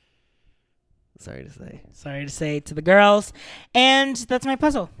 Sorry to say. Sorry to say to the girls, and that's my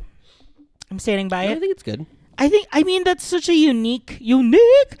puzzle. I'm standing by No, it. I think it's good. I mean that's such a unique.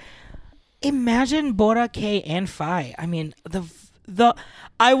 Imagine Bora K and Phi. I mean the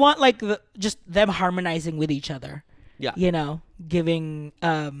I want like just them harmonizing with each other. Yeah. You know, giving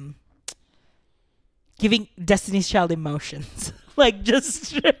Destiny's Child emotions. Like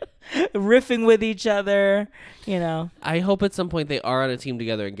just riffing with each other, you know. I hope at some point they are on a team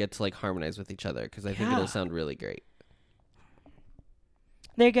together and get to like harmonize with each other because I think Yeah. it'll sound really great.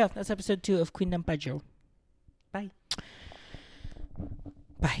 There you go. That's episode 2 of Queendom Pajo. Bye.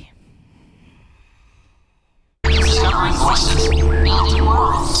 Bye. Discovering voices.